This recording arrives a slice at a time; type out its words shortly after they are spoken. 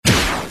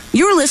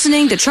You're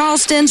listening to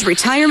Charleston's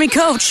retirement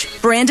coach,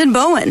 Brandon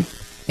Bowen.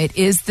 It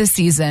is the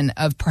season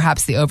of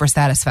perhaps the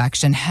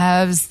oversatisfaction.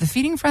 Has the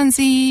feeding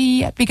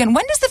frenzy yet begun?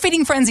 When does the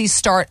feeding frenzy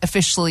start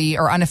officially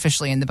or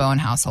unofficially in the Bowen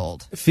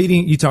household?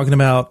 Feeding, you talking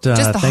about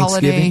just the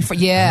Thanksgiving?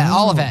 holiday?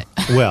 All of it.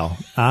 Well,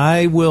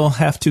 I will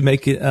have to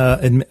make it,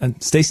 and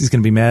Stacey's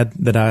going to be mad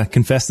that I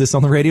confess this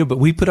on the radio, but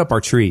we put up our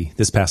tree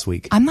this past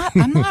week. I'm not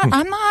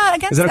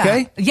against Is that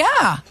okay?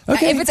 Yeah.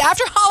 Okay. If it's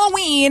after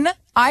Halloween,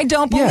 I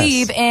don't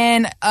believe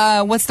in,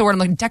 what's the word?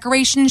 Like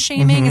decoration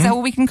shaming? Mm-hmm. Is that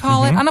what we can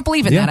call it? I don't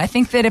believe in that. I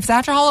think that if it's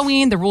after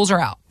Halloween, the rules are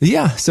out.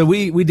 Yeah. So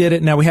we did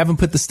it. Now we haven't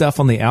put the stuff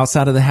on the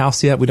outside of the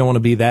house yet. We don't want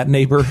to be that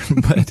neighbor,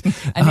 but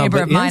a neighbor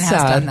but of mine inside,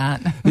 has done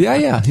that.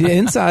 Yeah.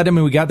 Inside, I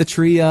mean, we got the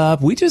tree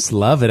up. We just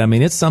love it. I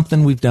mean, it's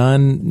something we've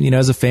done,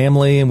 as a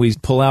family, and we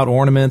pull out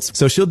ornaments.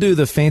 So she'll do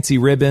the fancy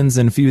ribbons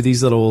and a few of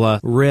these little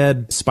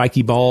red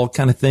spiky ball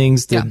kind of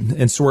things and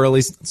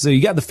swirlies. So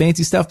you got the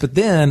fancy stuff, but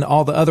then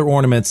all the other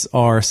ornaments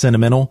are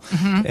sentimental.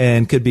 Mm-hmm.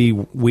 And could be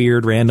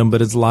weird, random,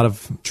 but it's a lot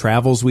of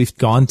travels we've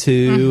gone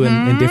to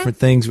and different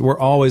things. We're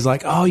always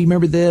like, oh, you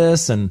remember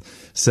this? And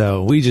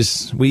so we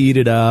eat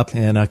it up,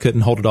 and I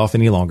couldn't hold it off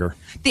any longer.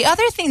 The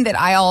other thing that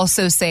I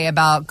also say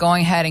about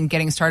going ahead and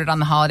getting started on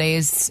the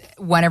holidays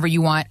whenever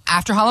you want,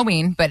 after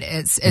Halloween, but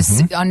it's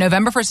on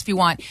November 1st if you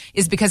want,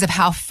 is because of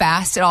how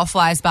fast it all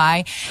flies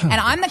by. And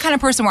I'm the kind of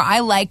person where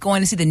I like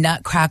going to see the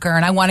Nutcracker,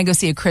 and I want to go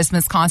see a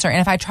Christmas concert. And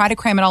if I try to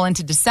cram it all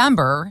into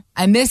December,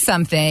 I miss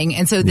something.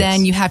 And so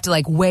then you have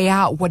to weigh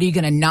out, what are you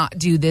going to not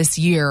do this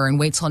year and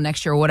wait till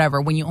next year or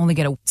whatever, when you only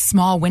get a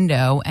small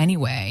window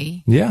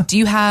anyway. Yeah. Do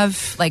you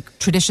have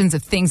traditions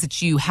of things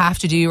that you have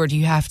to do, or do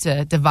you have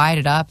to divide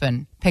it up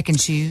and pick and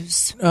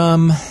choose?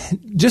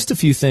 Just a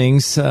few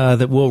things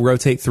that we'll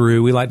rotate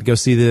through. We like to go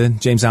see the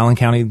James Allen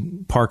County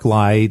Park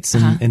lights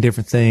and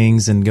different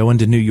things, and going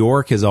to New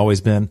York has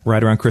always been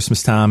right around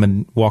Christmas time,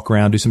 and walk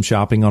around, do some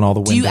shopping on all the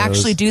windows. Do you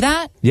actually do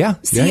that? Yeah.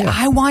 See,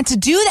 I want to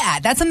do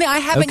that. That's something I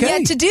haven't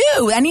yet to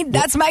do.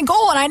 That's my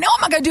goal, and I know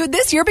I'm not going to do it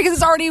this year because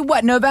it's already,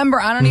 November?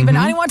 I don't even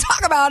want to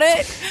talk about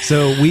it.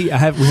 So we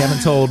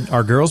haven't told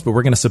our girls, but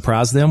we're going to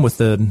surprise them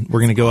we're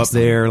going to go up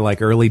there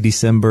early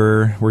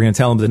December. We're going to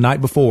tell them the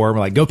night before, we're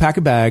like, go pack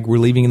a bag. We're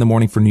leaving in the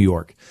morning for New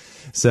York.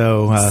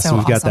 So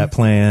we've got that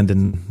planned,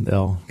 and they're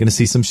going to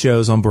see some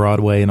shows on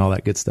Broadway and all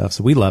that good stuff.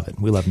 So we love it.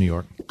 We love New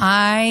York.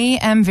 I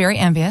am very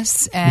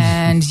envious,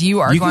 and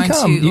you are going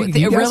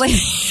to really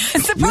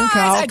surprise.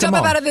 I jump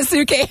up out of the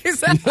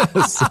suitcase.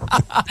 Yes.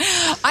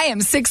 I am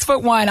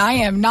 6'1". I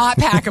am not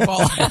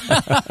packable.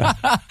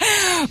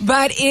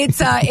 But it's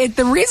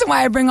the reason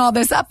why I bring all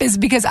this up is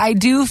because I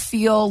do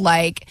feel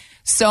like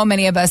so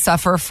many of us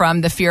suffer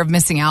from the fear of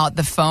missing out,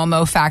 the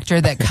FOMO factor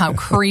that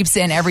creeps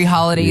in every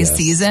holiday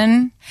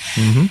season,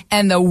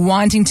 and the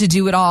wanting to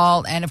do it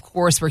all. And of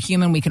course, we're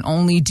human. We can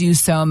only do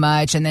so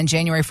much. And then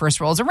January 1st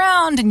rolls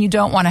around, and you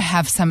don't want to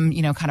have some,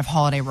 kind of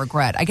holiday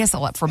regret. I guess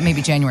for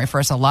maybe January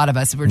 1st, a lot of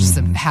us, we're just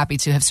happy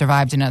to have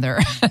survived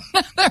another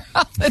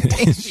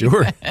holiday.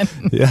 Sure.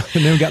 Yeah.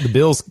 And then we got the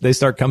bills. They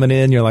start coming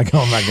in. You're like,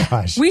 oh my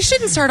gosh. We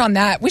shouldn't start on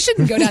that. We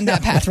shouldn't go down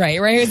that path, right?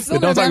 It's still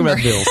don't November.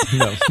 Talk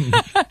about bills.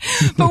 No.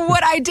 But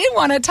what I did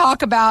want to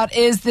talk about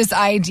is this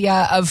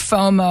idea of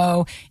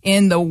FOMO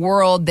in the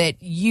world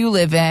that you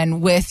live in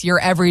with your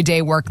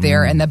everyday work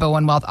there in the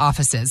Bowen Wealth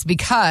offices,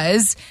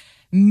 because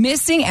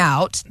missing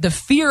out, the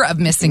fear of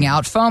missing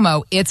out,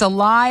 FOMO, it's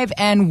alive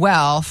and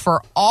well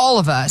for all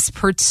of us,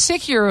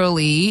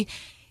 particularly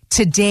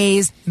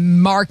today's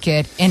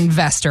market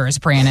investors,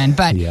 Brandon.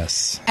 But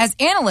as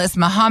analyst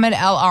Mohammed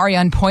El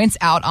Aryan points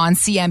out on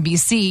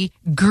CNBC,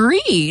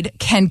 greed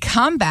can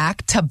come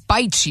back to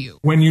bite you.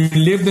 When you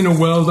lived in a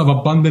world of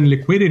abundant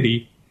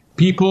liquidity,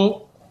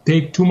 people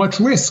take too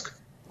much risk,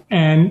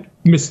 and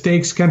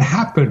mistakes can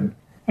happen,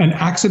 and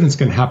accidents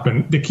can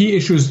happen. The key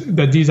issue is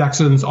that these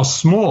accidents are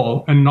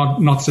small and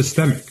not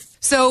systemic.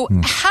 So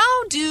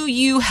how do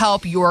you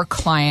help your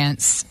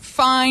clients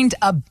find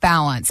a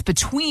balance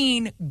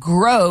between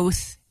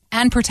growth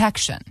and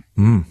protection?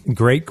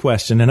 Great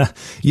question. And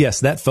yes,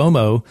 that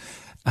FOMO,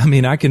 I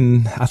mean, I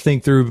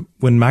think through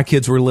when my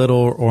kids were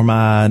little, or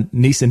my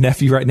niece and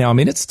nephew right now. I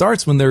mean, it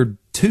starts when they're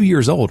 2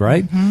 years old,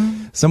 right?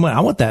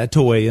 I want that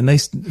toy, and they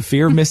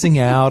fear of missing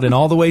out, and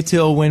all the way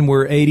till when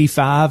we're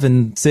 85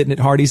 and sitting at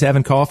Hardee's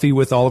having coffee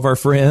with all of our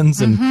friends.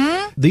 And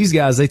these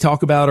guys, they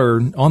talk about,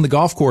 are on the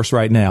golf course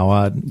right now.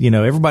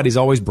 Everybody's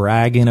always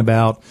bragging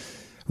about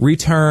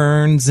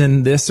returns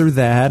and this or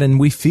that. And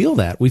we feel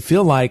that. We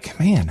feel like,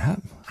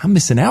 man, I'm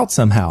missing out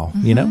somehow,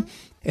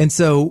 And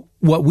so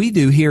what we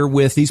do here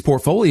with these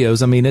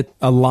portfolios, I mean,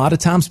 a lot of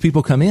times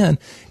people come in,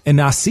 and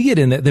I see it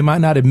in it. They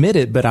might not admit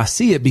it, but I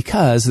see it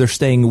because they're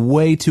staying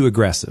way too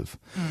aggressive,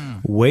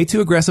 way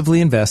too aggressively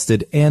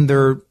invested, and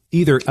they're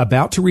either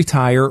about to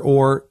retire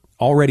or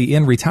already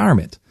in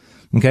retirement.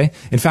 Okay.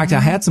 In fact, I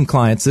had some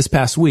clients this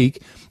past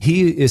week.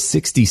 He is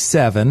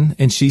 67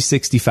 and she's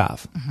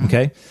 65.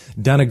 Okay.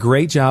 Done a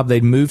great job. They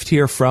moved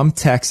here from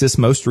Texas.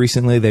 Most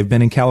recently, they've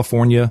been in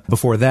California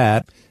before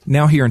that.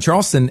 Now here in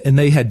Charleston, and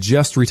they had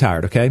just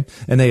retired. Okay.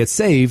 And they had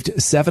saved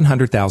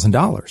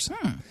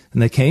 $700,000.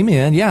 And they came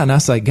in. Yeah. And I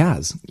was like,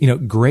 guys,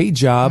 great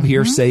job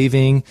here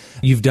saving.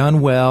 You've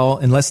done well.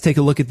 And let's take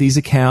a look at these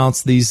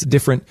accounts, these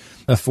different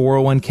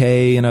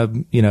 401k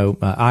and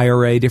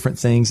IRA, different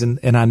things.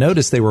 And I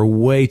noticed they were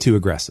way too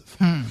aggressive,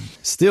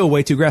 still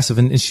way too aggressive.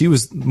 And she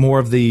was more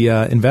of the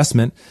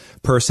investment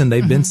person.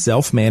 They've been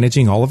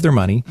self-managing all of their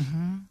money.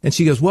 And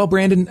she goes, well,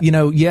 Brandon,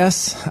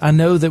 yes, I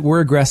know that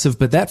we're aggressive,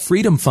 but that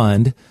freedom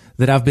fund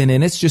that I've been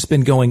in, it's just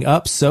been going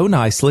up so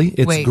nicely.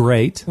 It's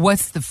great.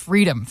 What's the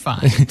freedom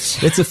fund?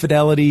 It's a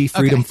Fidelity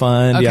freedom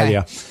fund. Okay.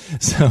 Yeah.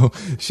 So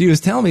she was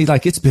telling me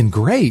it's been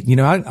great.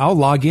 I'll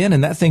log in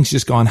and that thing's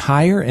just gone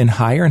higher and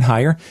higher and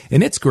higher.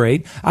 And it's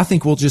great. I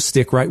think we'll just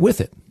stick right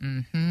with it.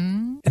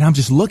 And I'm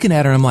just looking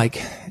at her. I'm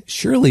like,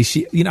 surely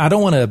she, I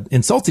don't want to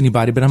insult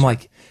anybody, but I'm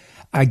like,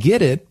 I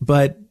get it.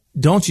 But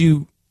don't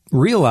you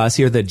realize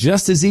here that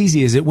just as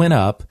easy as it went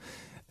up,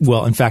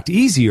 well, in fact,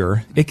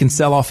 easier, it can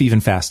sell off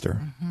even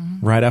faster,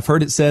 right? I've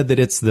heard it said that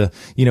it's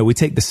we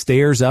take the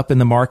stairs up in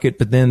the market,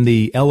 but then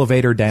the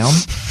elevator down.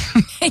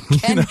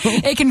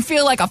 It can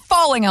feel like a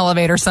falling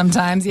elevator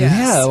sometimes. Yes.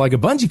 Yeah, like a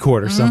bungee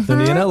cord or something,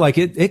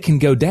 it can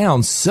go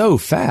down so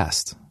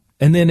fast.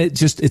 And then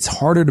it's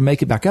harder to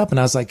make it back up. And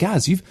I was like,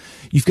 guys, you've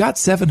got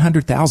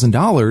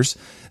 $700,000.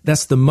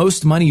 That's the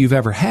most money you've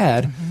ever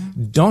had.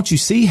 Don't you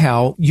see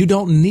how you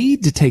don't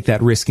need to take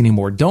that risk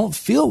anymore? Don't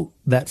feel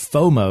that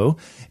FOMO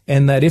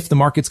and that if the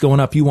market's going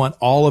up, you want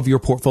all of your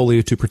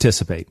portfolio to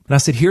participate. And I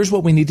said, here's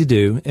what we need to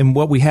do. And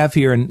what we have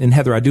here, and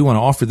Heather, I do want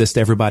to offer this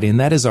to everybody, and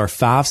that is our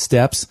 5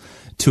 steps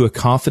to a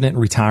confident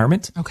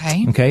retirement.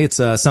 Okay. It's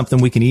something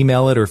we can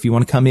email it, or if you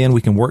want to come in,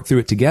 we can work through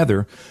it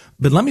together.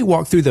 But let me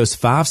walk through those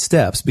 5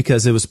 steps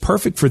because it was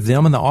perfect for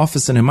them in the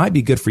office and it might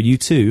be good for you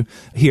too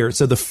here.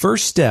 So the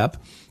first step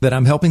that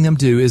I'm helping them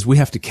do is we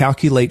have to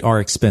calculate our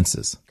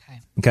expenses.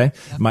 Okay.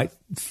 Yep. Might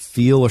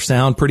feel or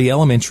sound pretty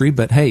elementary,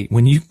 but hey,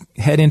 when you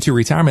head into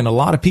retirement, a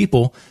lot of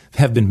people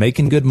have been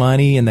making good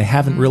money and they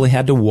haven't really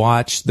had to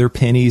watch their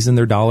pennies and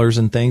their dollars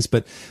and things.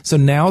 But so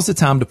now's the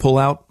time to pull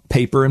out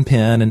paper and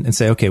pen and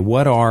say, okay,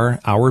 what are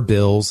our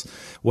bills?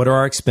 What are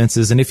our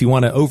expenses? And if you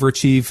want to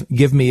overachieve,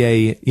 give me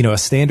a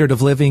standard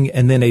of living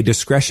and then a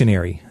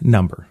discretionary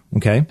number.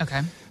 Okay.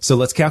 So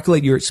let's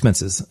calculate your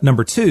expenses.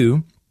 Number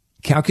 2,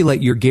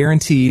 calculate your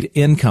guaranteed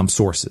income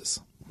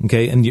sources.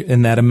 Okay.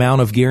 And that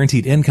amount of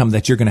guaranteed income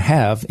that you're going to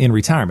have in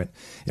retirement.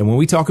 And when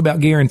we talk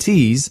about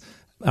guarantees,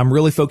 I'm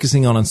really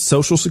focusing on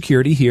Social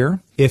Security here.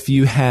 If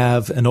you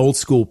have an old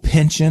school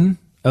pension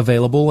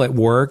available at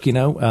work,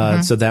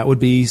 so that would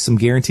be some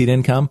guaranteed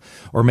income,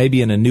 or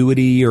maybe an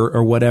annuity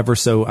or whatever.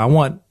 So I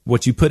want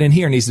what you put in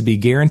here needs to be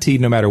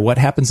guaranteed no matter what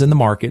happens in the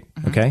market.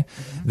 Okay.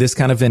 This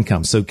kind of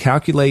income. So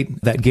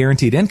calculate that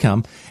guaranteed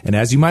income. And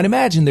as you might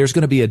imagine, there's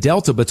going to be a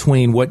delta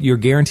between what your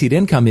guaranteed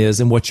income is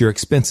and what your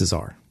expenses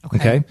are.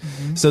 Okay.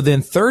 So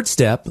then third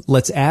step,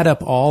 let's add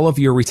up all of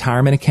your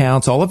retirement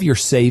accounts, all of your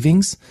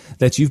savings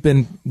that you've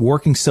been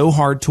working so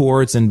hard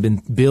towards and been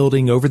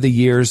building over the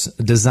years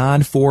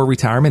designed for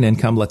retirement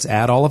income. Let's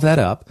add all of that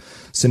up.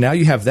 So now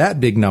you have that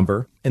big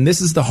number. And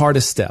this is the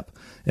hardest step.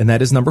 And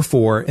that is number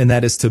 4. And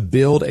that is to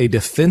build a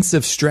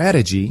defensive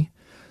strategy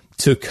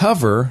to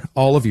cover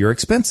all of your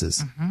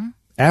expenses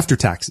after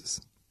taxes.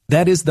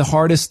 That is the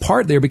hardest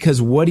part there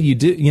because what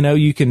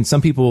do?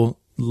 Some people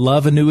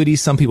love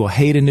annuities. Some people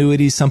hate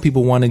annuities. Some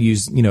people want to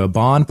use, a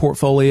bond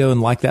portfolio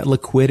and like that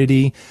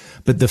liquidity.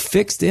 But the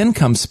fixed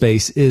income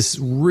space is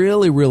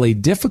really, really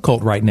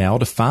difficult right now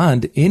to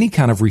find any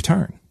kind of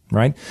return.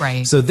 Right.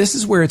 So this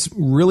is where it's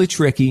really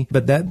tricky.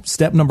 But that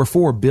step number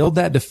 4, build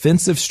that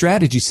defensive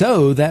strategy.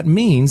 So that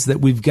means that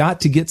we've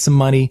got to get some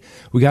money.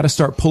 We got to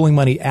start pulling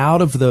money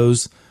out of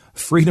those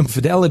Freedom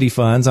Fidelity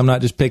funds. I'm not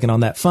just picking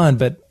on that fund,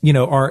 but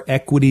our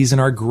equities and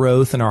our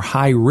growth and our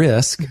high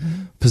risk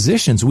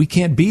positions. We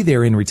can't be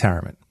there in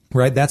retirement.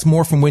 Right. That's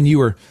more from when you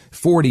were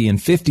 40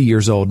 and 50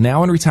 years old.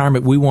 Now in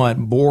retirement, we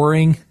want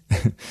boring,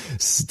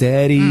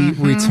 steady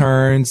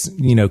returns,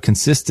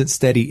 consistent,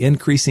 steady,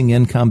 increasing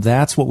income.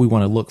 That's what we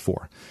want to look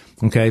for.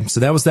 Okay. So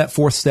that was that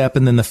 4th step.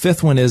 And then the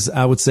 5th one is,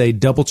 I would say,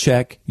 double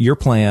check your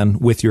plan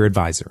with your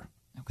advisor.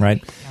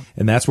 Right. Yep.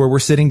 And that's where we're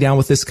sitting down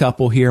with this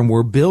couple here and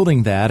we're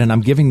building that. And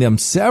I'm giving them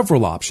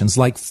several options,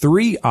 like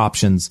 3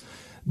 options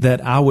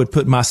that I would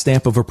put my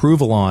stamp of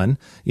approval on,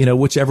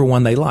 whichever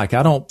one they like.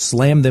 I don't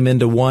slam them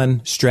into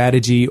one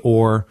strategy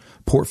or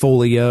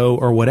portfolio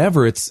or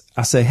whatever.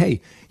 I say, hey,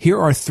 here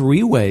are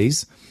 3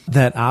 ways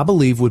that I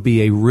believe would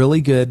be a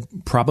really good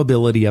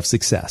probability of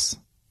success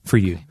for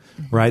you,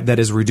 right? That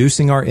is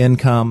reducing our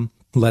income.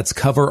 Let's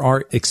cover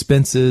our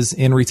expenses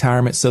in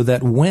retirement so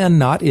that when,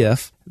 not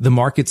if, the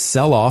markets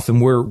sell off,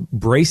 and we're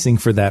bracing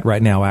for that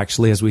right now,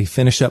 actually, as we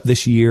finish up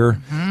this year,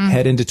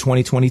 head into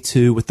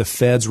 2022 with the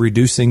Feds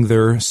reducing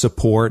their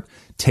support,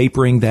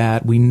 tapering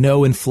that. We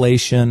know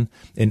inflation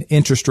and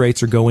interest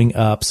rates are going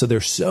up. So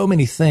there's so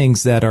many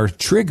things that are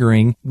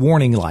triggering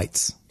warning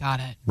lights.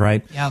 Got it.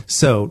 Right? Yep.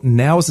 So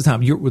now is the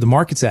time. The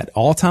market's at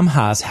all-time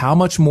highs. How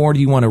much more do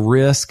you want to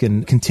risk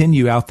and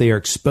continue out there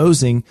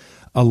exposing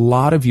a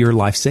lot of your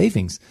life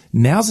savings?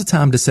 Now's the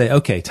time to say,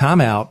 okay, time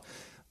out.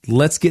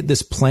 Let's get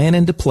this plan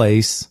into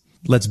place.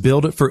 Let's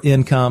build it for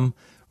income,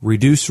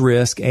 reduce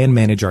risk, and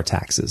manage our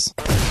taxes.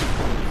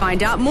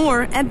 Find out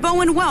more at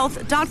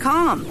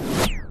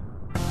bowenwealth.com.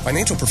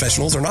 Financial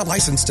professionals are not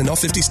licensed in all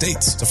 50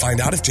 states. To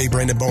find out if J.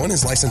 Brandon Bowen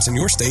is licensed in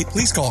your state,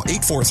 please call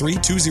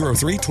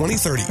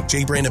 843-203-2030.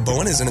 J. Brandon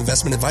Bowen is an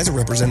investment advisor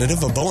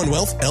representative of Bowen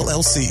Wealth,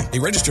 LLC,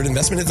 a registered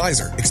investment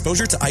advisor.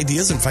 Exposure to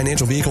ideas and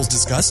financial vehicles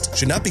discussed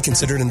should not be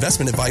considered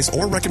investment advice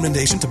or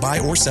recommendation to buy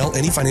or sell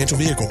any financial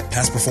vehicle.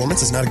 Past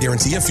performance is not a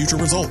guarantee of future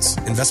results.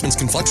 Investments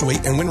can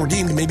fluctuate and when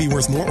redeemed may be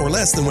worth more or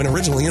less than when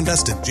originally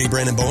invested. J.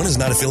 Brandon Bowen is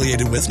not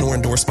affiliated with nor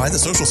endorsed by the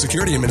Social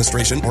Security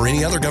Administration or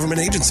any other government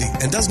agency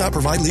and does not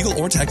provide legal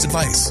or tax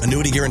advice.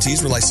 Annuity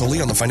guarantees rely solely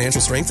on the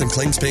financial strength and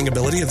claims paying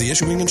ability of the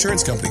issuing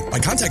insurance company. By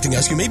contacting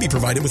us, you may be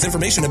provided with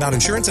information about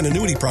insurance and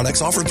annuity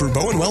products offered through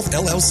Bowen Wealth,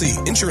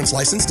 LLC, insurance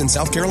licensed in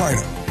South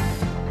Carolina.